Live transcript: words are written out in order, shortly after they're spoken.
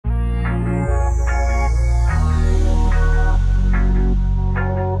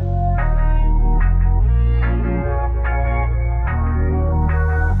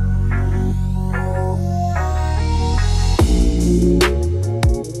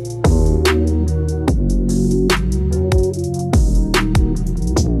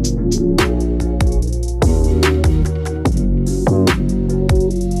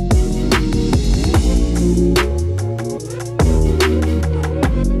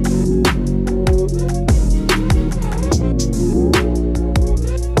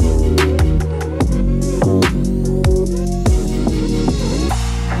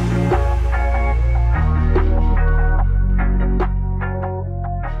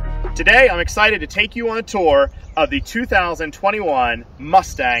Today, I'm excited to take you on a tour of the 2021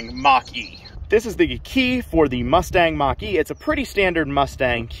 Mustang Mach-E. This is the key for the Mustang Mach-E. It's a pretty standard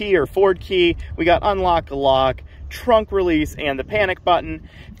Mustang key or Ford key. We got unlock, lock, trunk release, and the panic button.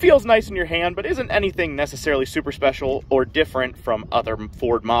 Feels nice in your hand, but isn't anything necessarily super special or different from other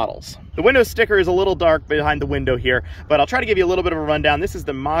Ford models. The window sticker is a little dark behind the window here, but I'll try to give you a little bit of a rundown. This is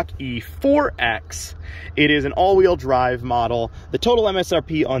the Mach-E 4X. It is an all-wheel drive model. The total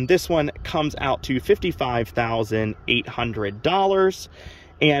MSRP on this one comes out to $55,800.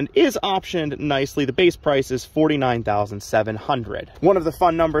 and is optioned nicely. The base price is $49,700. One of the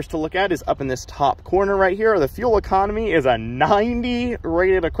fun numbers to look at is up in this top corner right here. The fuel economy is a 90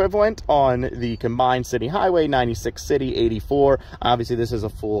 rated equivalent on the combined city highway, 96 city, 84. Obviously, this is a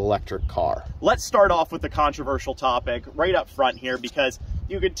full electric car. Let's start off with the controversial topic right up front here, because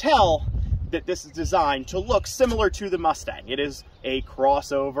you could tell that this is designed to look similar to the Mustang. It is a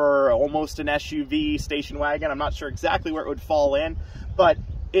crossover, almost an SUV, station wagon. I'm not sure exactly where it would fall in, but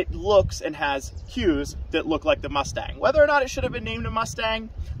it looks and has hues that look like the Mustang. Whether or not it should have been named a Mustang,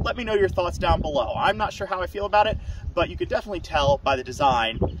 let me know your thoughts down below. I'm not sure how I feel about it, but you could definitely tell by the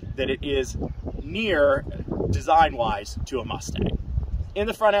design that it is near, design-wise, to a Mustang. In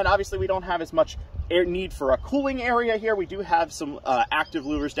the front end, obviously, we don't have as much need for a cooling area here. We do have some active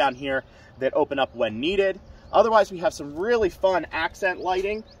louvers down here that open up when needed. Otherwise, we have some really fun accent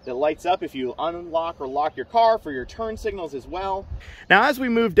lighting that lights up if you unlock or lock your car for your turn signals as well. Now, as we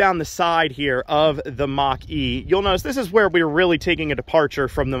move down the side here of the Mach-E, you'll notice this is where we're really taking a departure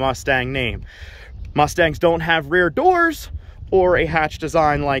from the Mustang name. Mustangs don't have rear doors or a hatch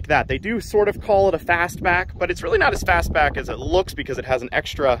design like that. They do sort of call it a fastback, but it's really not as fastback as it looks because it has an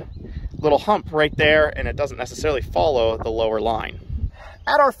extra little hump right there and it doesn't necessarily follow the lower line.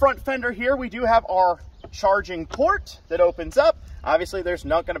 At our front fender here, we do have our charging port that opens up. Obviously, there's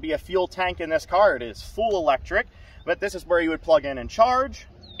not going to be a fuel tank in this car. It is full electric, but this is where you would plug in and charge.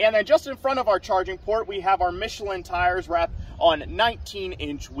 And then just in front of our charging port, we have our Michelin tires wrapped on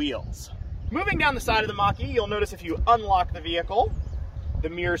 19-inch wheels. Moving down the side of the Mach-E, you'll notice if you unlock the vehicle, the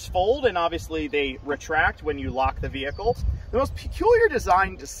mirrors fold and obviously they retract when you lock the vehicle. The most peculiar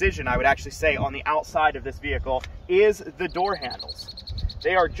design decision, I would actually say, on the outside of this vehicle is the door handles.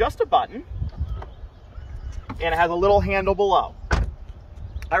 They are just a button, and it has a little handle below.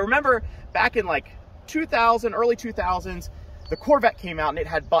 I remember back in like 2000, early 2000s, the Corvette came out and it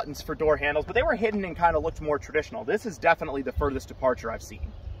had buttons for door handles, but they were hidden and kind of looked more traditional. This is definitely the furthest departure I've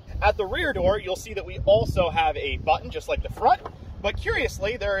seen. At the rear door, you'll see that we also have a button just like the front, but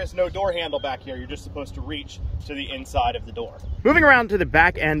curiously, there is no door handle back here. You're just supposed to reach to the inside of the door. Moving around to the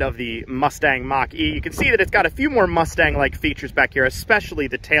back end of the Mustang Mach-E, you can see that it's got a few more Mustang-like features back here, especially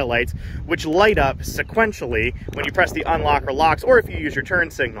the taillights, which light up sequentially when you press the unlock or locks, or if you use your turn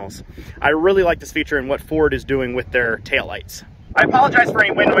signals. I really like this feature and what Ford is doing with their taillights. I apologize for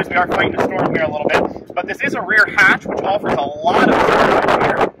any wind noise. We are fighting a storm here a little bit, but this is a rear hatch, which offers a lot of storage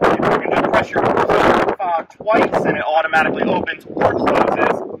here. You can just press your twice and it automatically opens or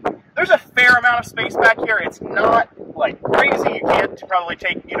closes. There's a fair amount of space back here. It's not like crazy. You can't probably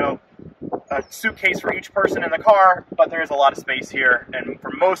take, you know, a suitcase for each person in the car, but there is a lot of space here, and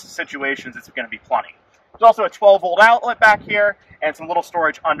for most situations, it's going to be plenty. There's also a 12-volt outlet back here and some little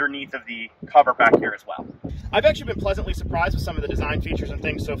storage underneath of the cover back here as well. I've actually been pleasantly surprised with some of the design features and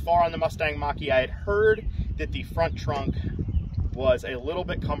things so far on the Mustang Mach-E. I had heard that the front trunk was a little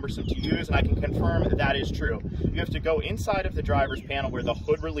bit cumbersome to use, and I can confirm that is true. You have to go inside of the driver's panel where the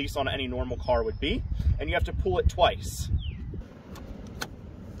hood release on any normal car would be, and you have to pull it twice.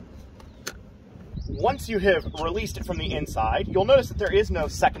 Once you have released it from the inside, you'll notice that there is no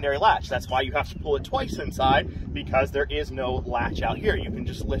secondary latch. That's why you have to pull it twice inside, because there is no latch out here. You can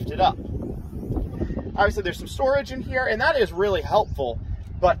just lift it up. Obviously, there's some storage in here, and that is really helpful,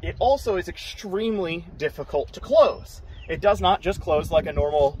 but it also is extremely difficult to close. It does not just close like a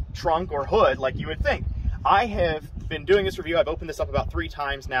normal trunk or hood like you would think. I have been doing this review. I've opened this up about 3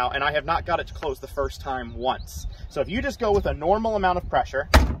 times now, and I have not got it to close the first time once. So if you just go with a normal amount of pressure,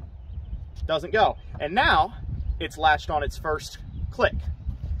 it doesn't go. And now it's latched on its first click.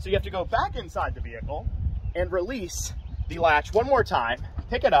 So you have to go back inside the vehicle and release the latch one more time,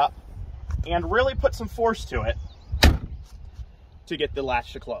 pick it up, and really put some force to it to get the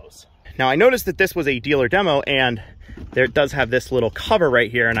latch to close. Now, I noticed that this was a dealer demo, and there it does have this little cover right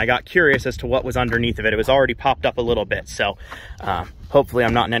here, and I got curious as to what was underneath of it. It was already popped up a little bit, so hopefully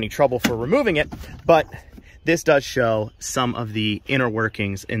I'm not in any trouble for removing it, but this does show some of the inner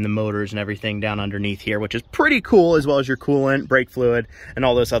workings in the motors and everything down underneath here, which is pretty cool, as well as your coolant, brake fluid, and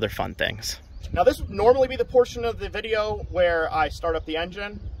all those other fun things. Now, this would normally be the portion of the video where I start up the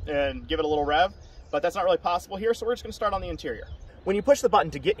engine, and give it a little rev, but that's not really possible here, so we're just gonna start on the interior. When you push the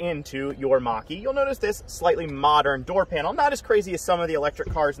button to get into your Mach-E, you'll notice this slightly modern door panel. Not as crazy as some of the electric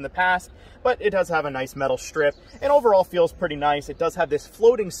cars in the past, but it does have a nice metal strip and overall feels pretty nice. It does have this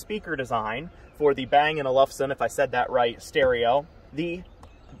floating speaker design for the Bang & Olufsen, if I said that right, stereo. The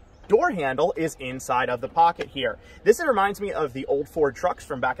door handle is inside of the pocket here. This reminds me of the old Ford trucks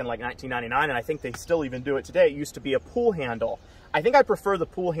from back in like 1999, and I think they still even do it today. It used to be a pull handle. I think I prefer the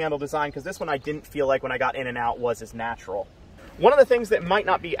pull handle design because this one I didn't feel like when I got in and out was as natural. One of the things that might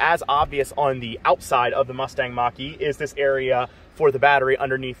not be as obvious on the outside of the Mustang Mach-E is this area for the battery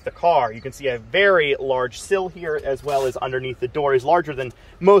underneath the car. You can see a very large sill here, as well as underneath the door is larger than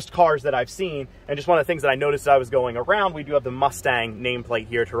most cars that I've seen. And just one of the things that I noticed as I was going around, we do have the Mustang nameplate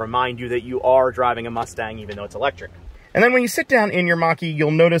here to remind you that you are driving a Mustang even though it's electric. And then when you sit down in your Mach-E,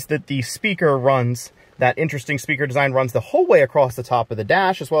 you'll notice that the speaker runs, that interesting speaker design runs the whole way across the top of the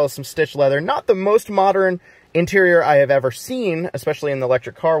dash, as well as some stitched leather. Not the most modern interior I have ever seen, especially in the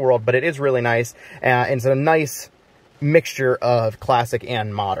electric car world, but it is really nice, and it's a nice mixture of classic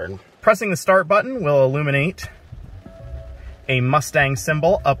and modern. Pressing the start button will illuminate a Mustang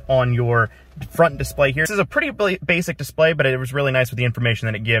symbol up on your front display here. This is a pretty basic display, but it was really nice with the information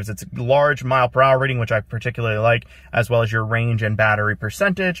that it gives. It's a large mile-per-hour reading, which I particularly like, as well as your range and battery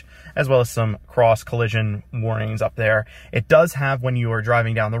percentage, as well as some cross-collision warnings up there. It does have, when you are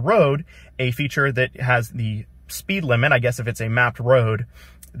driving down the road, a feature that has the speed limit, I guess if it's a mapped road,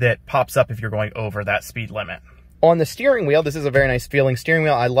 that pops up if you're going over that speed limit. On the steering wheel, this is a very nice feeling steering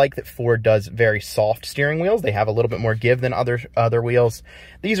wheel. I like that Ford does very soft steering wheels. They have a little bit more give than other wheels.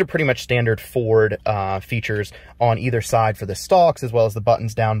 These are pretty much standard Ford features on either side for the stalks, as well as the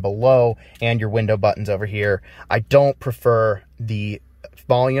buttons down below and your window buttons over here. I don't prefer the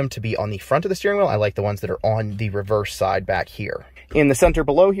volume to be on the front of the steering wheel. I like the ones that are on the reverse side back here. In the center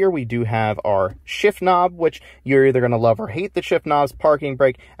below here, we do have our shift knob, which you're either going to love or hate the shift knobs, parking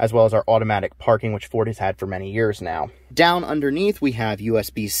brake, as well as our automatic parking, which Ford has had for many years now. Down underneath, we have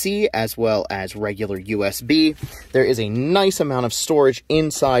USB-C as well as regular USB. There is a nice amount of storage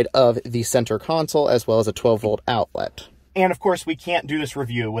inside of the center console, as well as a 12-volt outlet. And of course, we can't do this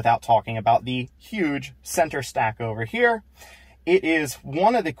review without talking about the huge center stack over here. It is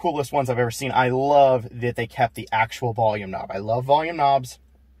one of the coolest ones I've ever seen. I love that they kept the actual volume knob. I love volume knobs.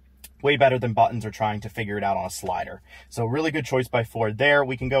 Way better than buttons or trying to figure it out on a slider. So really good choice by Ford there.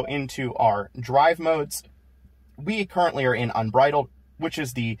 We can go into our drive modes. We currently are in unbridled, which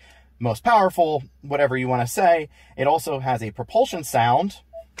is the most powerful, whatever you want to say. It also has a propulsion sound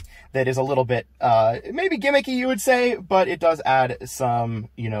that is a little bit, maybe gimmicky, you would say, but it does add some,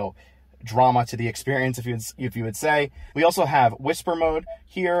 you know, drama to the experience, if you would say. We also have whisper mode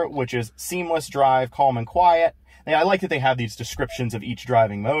here, which is seamless drive, calm and quiet. And I like that they have these descriptions of each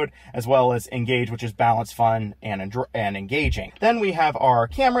driving mode, as well as engage, which is balance, fun, and engaging. Then we have our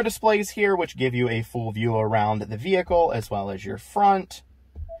camera displays here, which give you a full view around the vehicle, as well as your front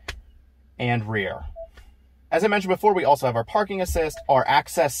and rear. As I mentioned before, we also have our parking assist, our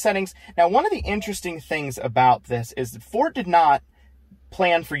access settings. Now, one of the interesting things about this is that Ford did not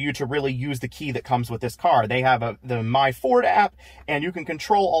plan for you to really use the key that comes with this car. They have the My Ford app, and you can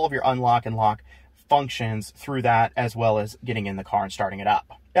control all of your unlock and lock functions through that, as well as getting in the car and starting it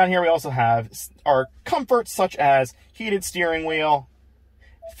up. Down here we also have our comforts, such as heated steering wheel,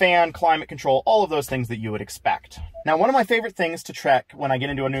 fan, climate control, all of those things that you would expect. Now, one of my favorite things to check when I get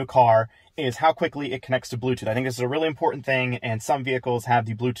into a new car is how quickly it connects to Bluetooth. I think this is a really important thing, and some vehicles have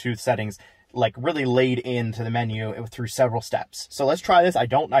the Bluetooth settings like really laid into the menu through several steps. So let's try this. I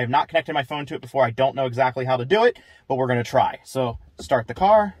have not connected my phone to it before. I don't know exactly how to do it, but we're going to try. So start the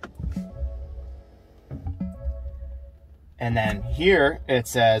car. And then here it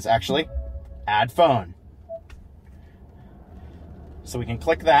says, actually, add phone. So we can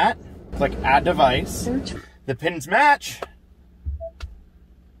click that, click add device. The pins match.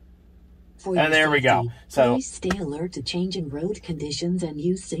 And there we go. So please stay alert to changing road conditions and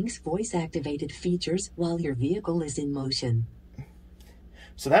use Sync's voice-activated features while your vehicle is in motion.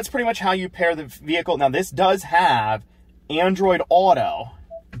 So that's pretty much how you pair the vehicle. Now, this does have Android Auto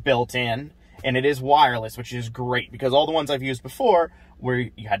built in, and it is wireless, which is great, because all the ones I've used before where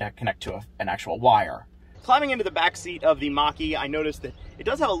you had to connect to an actual wire. Climbing into the back seat of the Mach-E, I noticed that it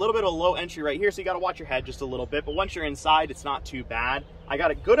does have a little bit of a low entry right here, so you got to watch your head just a little bit, but once you're inside, it's not too bad. I got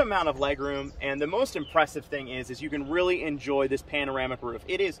a good amount of legroom, and the most impressive thing is you can really enjoy this panoramic roof.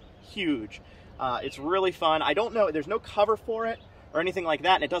 It is huge. It's really fun. I don't know, there's no cover for it or anything like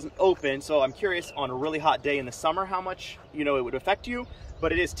that, and it doesn't open, so I'm curious on a really hot day in the summer how much, you know, it would affect you,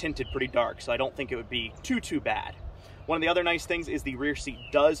 but it is tinted pretty dark, so I don't think it would be too bad. One of the other nice things is the rear seat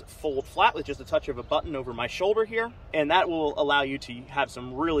does fold flat with just a touch of a button over my shoulder here, and that will allow you to have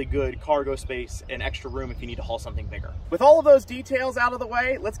some really good cargo space and extra room if you need to haul something bigger. With all of those details out of the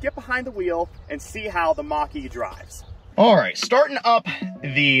way, let's get behind the wheel and see how the Mach-E drives. All right, starting up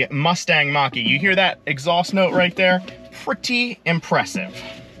the Mustang Mach-E. You hear that exhaust note right there? Pretty impressive.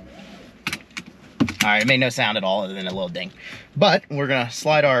 All right, it made no sound at all other than a little ding. But we're gonna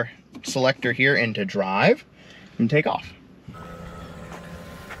slide our selector here into drive and take off.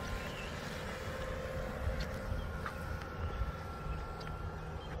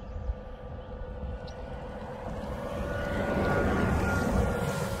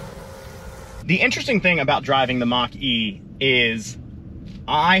 The interesting thing about driving the Mach-E is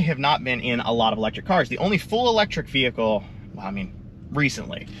I have not been in a lot of electric cars. The only full electric vehicle, well, I mean,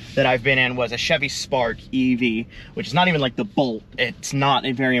 recently, that I've been in was a Chevy Spark EV, which is not even like the Bolt. It's not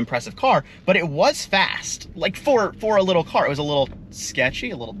a very impressive car, but it was fast. Like for a little car, it was a little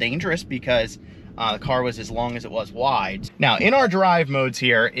sketchy, a little dangerous because the car was as long as it was wide. Now, in our drive modes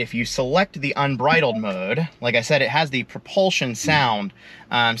here, if you select the unbridled mode, like I said, it has the propulsion sound,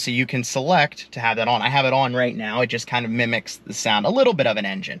 so you can select to have that on. I have it on right now. It just kind of mimics the sound, a little bit of an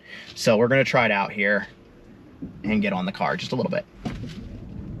engine. So we're gonna try it out here and get on the car just a little bit.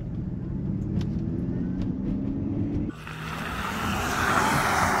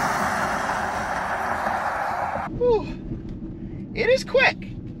 Whew. It is quick.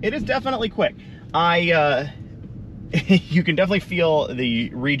 It is definitely quick. You can definitely feel the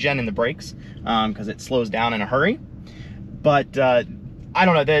regen in the brakes because it slows down in a hurry. But I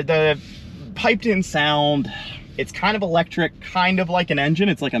don't know, the piped in sound, it's kind of electric, kind of like an engine.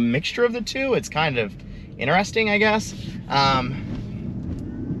 It's like a mixture of the two. It's kind of interesting, I guess.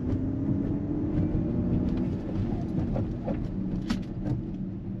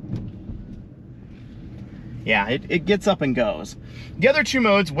 Yeah, it gets up and goes. The other two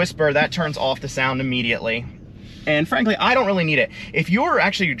modes, Whisper, that turns off the sound immediately. And frankly, I don't really need it. If you're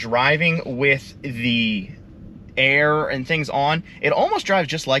actually driving with the air and things on, it almost drives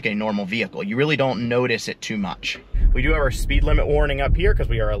just like a normal vehicle. You really don't notice it too much. We do have our speed limit warning up here because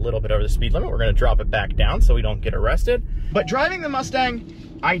we are a little bit over the speed limit. We're gonna drop it back down so we don't get arrested. But driving the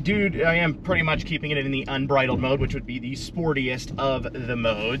Mustang, I am pretty much keeping it in the unbridled mode, which would be the sportiest of the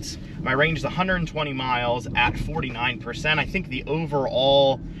modes. My range is 120 miles at 49%. I think the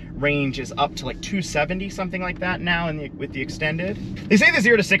overall range is up to like 270, something like that now with the extended. They say the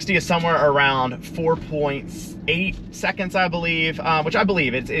 0 to 60 is somewhere around 4.8 seconds, I believe, which I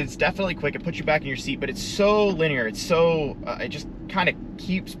believe it's definitely quick. It puts you back in your seat, but it's so linear. It's so, it just kind of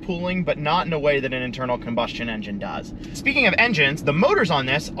keeps pulling, but not in a way that an internal combustion engine does. Speaking of engines, the motors on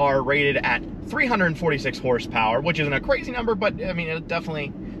this are rated at 346 horsepower, which isn't a crazy number, but I mean, it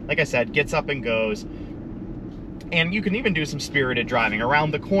definitely, like I said, gets up and goes. And you can even do some spirited driving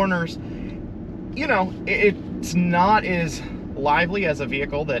around the corners. You know, it's not as lively as a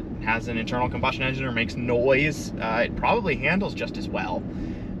vehicle that has an internal combustion engine or makes noise. It probably handles just as well,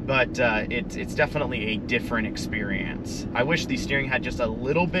 but it's definitely a different experience. I wish the steering had just a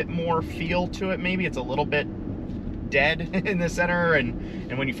little bit more feel to it. Maybe it's a little bit dead in the center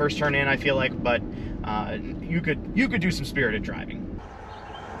and when you first turn in, I feel like, but you could do some spirited driving.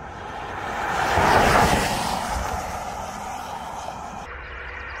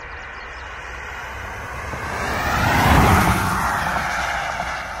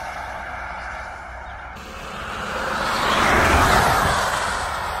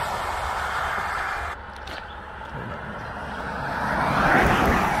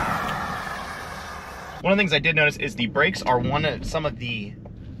 One of the things I did notice is the brakes are some of the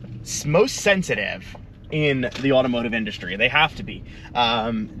most sensitive in the automotive industry. They have to be.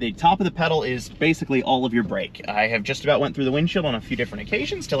 The top of the pedal is basically all of your brake. I have just about went through the windshield on a few different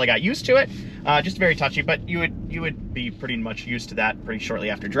occasions till I got used to it. Just very touchy, but you would be pretty much used to that pretty shortly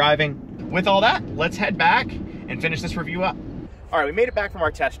after driving. With all that, let's head back and finish this review up. All right, we made it back from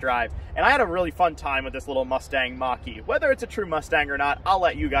our test drive, and I had a really fun time with this little Mustang Mach-E. Whether it's a true Mustang or not, I'll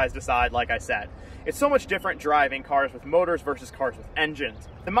let you guys decide, like I said. It's so much different driving cars with motors versus cars with engines.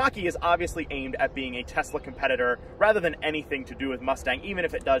 The Mach-E is obviously aimed at being a Tesla competitor rather than anything to do with Mustang, even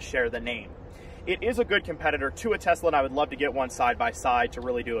if it does share the name. It is a good competitor to a Tesla, and I would love to get one side by side to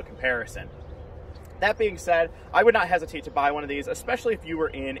really do a comparison. That being said, I would not hesitate to buy one of these, especially if you were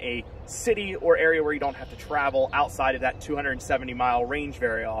in a city or area where you don't have to travel outside of that 270-mile range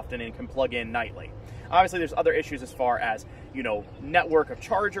very often and can plug in nightly. Obviously, there's other issues as far as, you know, network of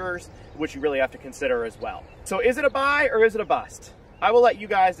chargers, which you really have to consider as well. So is it a buy or is it a bust? I will let you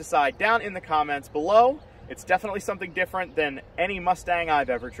guys decide down in the comments below. It's definitely something different than any Mustang I've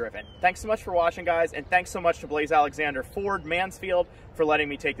ever driven. Thanks so much for watching, guys, and thanks so much to Blaise Alexander Ford Mansfield for letting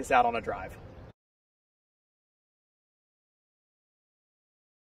me take this out on a drive.